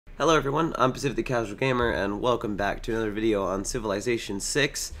Hello everyone, I'm Pacific the Casual Gamer and welcome back to another video on Civilization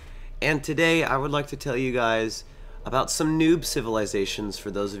 6. And today I would like to tell you guys about some noob civilizations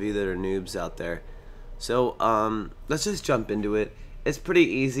for those of you that are noobs out there. So let's just jump into it. It's pretty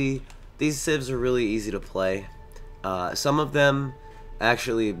easy. These civs are really easy to play. Some of them,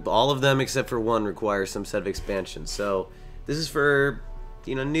 actually all of them except for one, require some set of expansions. So this is for,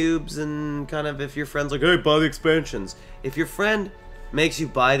 you know, noobs and kind of if your friend's like, hey, buy the expansions. If your friend makes you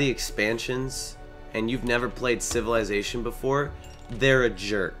buy the expansions and you've never played Civilization before, they're a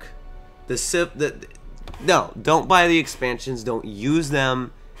jerk. No, don't buy the expansions, don't use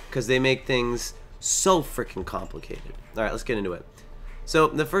them, because they make things so freaking complicated. Alright, let's get into it. So,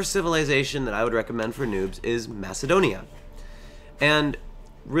 the first civilization that I would recommend for noobs is Macedonia. And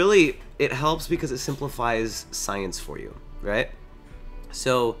really, it helps because it simplifies science for you, right?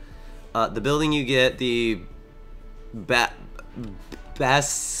 So, the building you get, the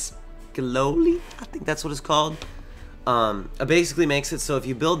Basculoli, I think that's what it's called. It basically makes it so if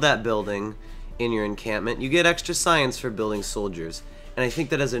you build that building in your encampment, you get extra science for building soldiers. And I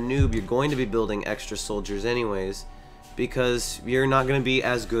think that as a noob, you're going to be building extra soldiers anyways, because you're not going to be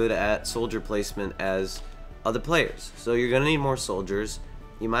as good at soldier placement as other players. So you're going to need more soldiers.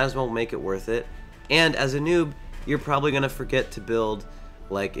 You might as well make it worth it. And as a noob, you're probably going to forget to build,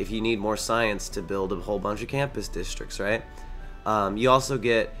 like if you need more science, to build a whole bunch of campus districts, right? You also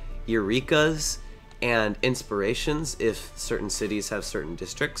get Eurekas and inspirations if certain cities have certain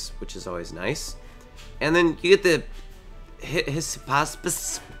districts, which is always nice. And then you get the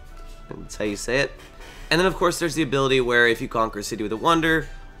Hispaspis, that's how you say it. And then of course there's the ability where if you conquer a city with a wonder,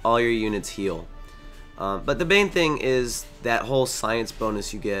 all your units heal. But the main thing is that whole science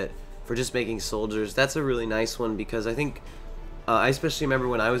bonus you get for just making soldiers. That's a really nice one because I think, I especially remember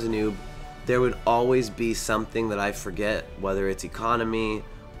when I was a noob, there would always be something that I forget, whether it's economy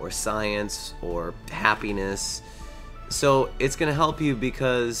or science or happiness. So it's going to help you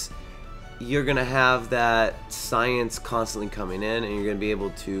because you're going to have that science constantly coming in and you're going to be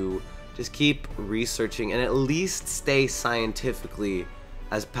able to just keep researching and at least stay scientifically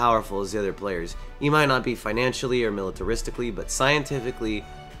as powerful as the other players. You might not be financially or militaristically, but scientifically,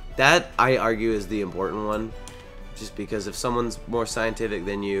 that I argue is the important one. Just because if someone's more scientific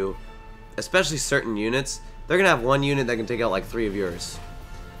than you, especially certain units, they're gonna have one unit that can take out like 3 of yours.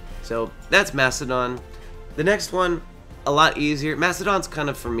 So that's Macedon. The next one, a lot easier. Macedon's kind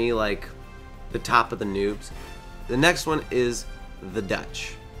of for me like the top of the noobs. The next one is the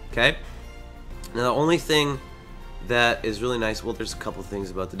Dutch. Okay? Now the only thing that is really nice, well, there's a couple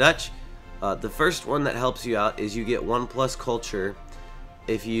things about the Dutch. The first one that helps you out is you get 1+ culture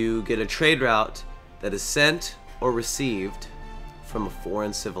if you get a trade route that is sent or received from a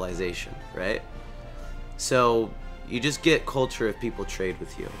foreign civilization, right? So you just get culture if people trade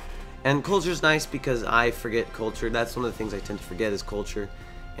with you. And culture's nice because I forget culture. That's one of the things I tend to forget is culture,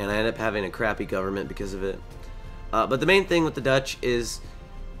 and I end up having a crappy government because of it. But the main thing with the Dutch is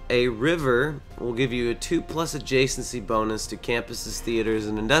a river will give you a 2+ adjacency bonus to campuses, theaters,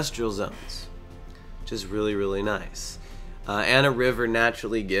 and industrial zones, which is really, really nice. And a river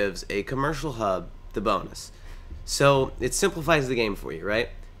naturally gives a commercial hub the bonus. So it simplifies the game for you, right?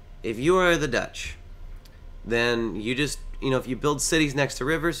 If you are the Dutch, then you just, you know, if you build cities next to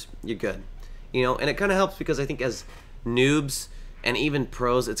rivers, you're good. You know, and it kind of helps because I think as noobs and even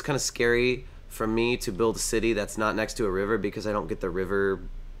pros, it's kind of scary for me to build a city that's not next to a river because I don't get the river.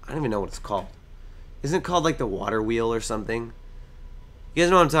 I don't even know what it's called. Isn't it called like the water wheel or something? You guys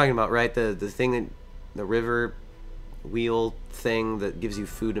know what I'm talking about, right? The thing that, the river wheel thing that gives you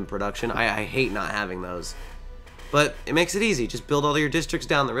food and production. I hate not having those. But it makes it easy. Just build all your districts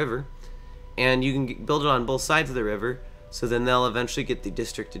down the river, and you can build it on both sides of the river, so then they'll eventually get the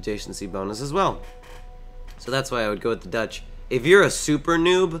district adjacency bonus as well. So that's why I would go with the Dutch. If you're a super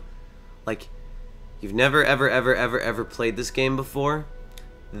noob, like you've never ever played this game before,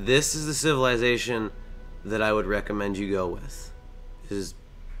 this is the civilization that I would recommend you go with. This is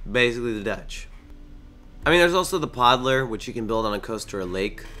basically the Dutch. I mean, there's also the Podler, which you can build on a coast or a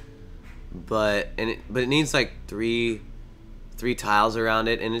lake. But it needs like three tiles around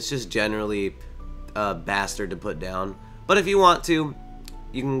it, and it's just generally a bastard to put down. But if you want to,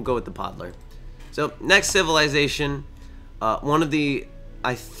 you can go with the Podler. So next civilization, one of the,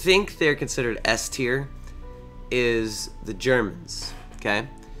 I think they're considered S tier, is the Germans. Okay,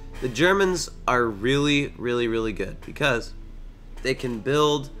 the Germans are really good because they can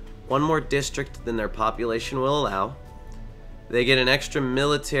build one more district than their population will allow. They get an extra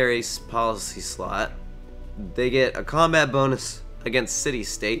military policy slot. They get a combat bonus against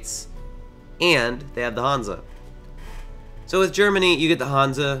city-states. And they have the Hansa. So with Germany, you get the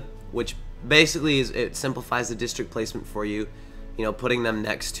Hansa, which basically it simplifies the district placement for you. You know, putting them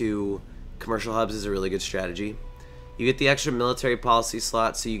next to commercial hubs is a really good strategy. You get the extra military policy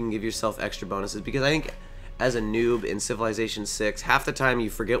slot so you can give yourself extra bonuses, because I think as a noob in Civilization 6, half the time you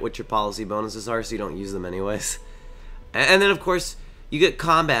forget what your policy bonuses are, so you don't use them anyways. And then, of course, you get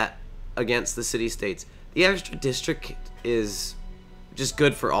combat against the city-states. The extra district is just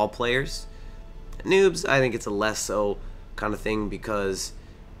good for all players. Noobs, I think it's a less so kind of thing, because,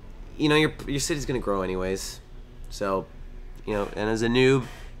 you know, your city's going to grow anyways. So, you know, and as a noob,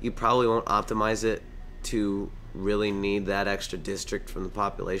 you probably won't optimize it to really need that extra district from the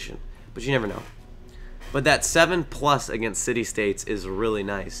population. But you never know. But that 7+ against city-states is really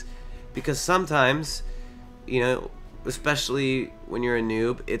nice, because sometimes, you know, especially when you're a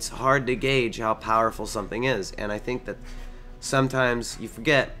noob, it's hard to gauge how powerful something is. And I think that sometimes you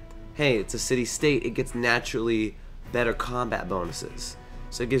forget, hey, it's a city-state, it gets naturally better combat bonuses.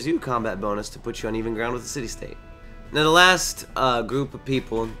 So it gives you a combat bonus to put you on even ground with the city-state. Now the last group of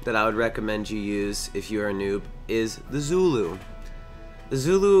people that I would recommend you use if you're a noob is the Zulu. The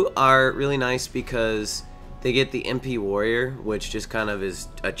Zulu are really nice because they get the MP Warrior, which just kind of is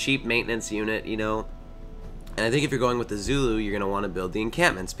a cheap maintenance unit, you know. And I think if you're going with the Zulu, you're going to want to build the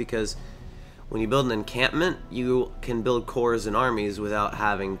encampments, because when you build an encampment, you can build corps and armies without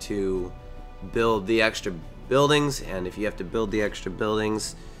having to build the extra buildings. And if you have to build the extra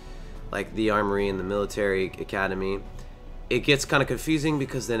buildings, like the armory and the military academy, it gets kind of confusing,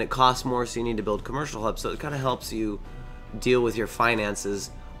 because then it costs more, so you need to build commercial hubs. So it kind of helps you deal with your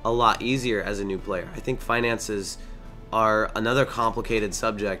finances a lot easier as a new player. I think finances are another complicated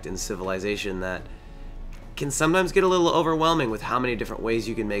subject in Civilization that can sometimes get a little overwhelming with how many different ways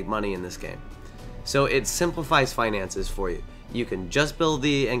you can make money in this game. So it simplifies finances for you. You can just build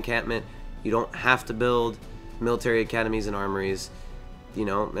the encampment. You don't have to build military academies and armories, you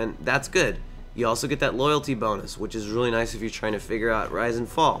know, and that's good. You also get that loyalty bonus, which is really nice if you're trying to figure out rise and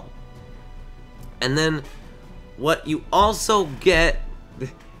fall. And then what you also get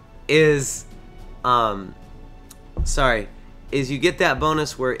is you get that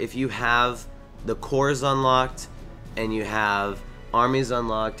bonus where if you have the corps unlocked and you have armies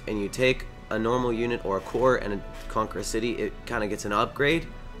unlocked and you take a normal unit or a corps and conquer a city, it kind of gets an upgrade.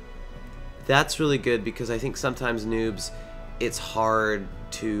 That's really good, because I think sometimes noobs, it's hard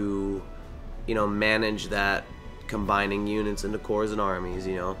to, you know, manage that combining units into corps and armies,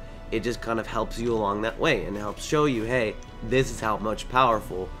 you know. It just kind of helps you along that way and helps show you, hey, this is how much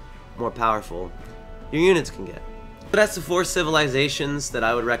more powerful your units can get. But that's the 4 civilizations that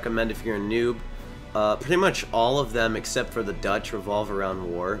I would recommend if you're a noob. Pretty much all of them except for the Dutch revolve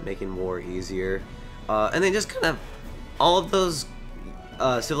around war, making war easier. And they just kind of, all of those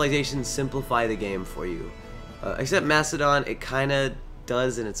civilizations simplify the game for you. Except Macedon, it kind of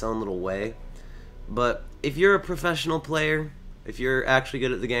does in its own little way. But if you're a professional player, if you're actually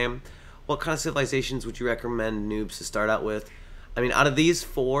good at the game, what kind of civilizations would you recommend noobs to start out with? I mean, out of these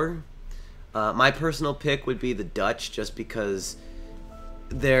 4, my personal pick would be the Dutch, just because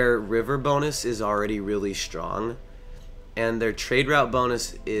their river bonus is already really strong, and their trade route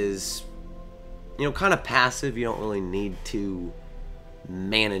bonus is, you know, kind of passive. You don't really need to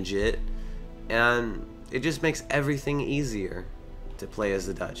manage it, and it just makes everything easier to play as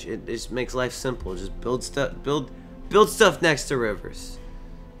the Dutch. It just makes life simple. Just build stuff next to rivers.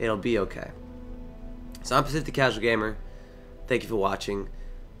 It'll be okay. So I'm Pacific the Casual Gamer. Thank you for watching.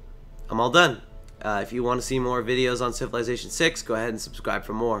 I'm all done. If you want to see more videos on Civilization 6, go ahead and subscribe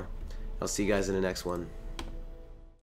for more. I'll see you guys in the next one.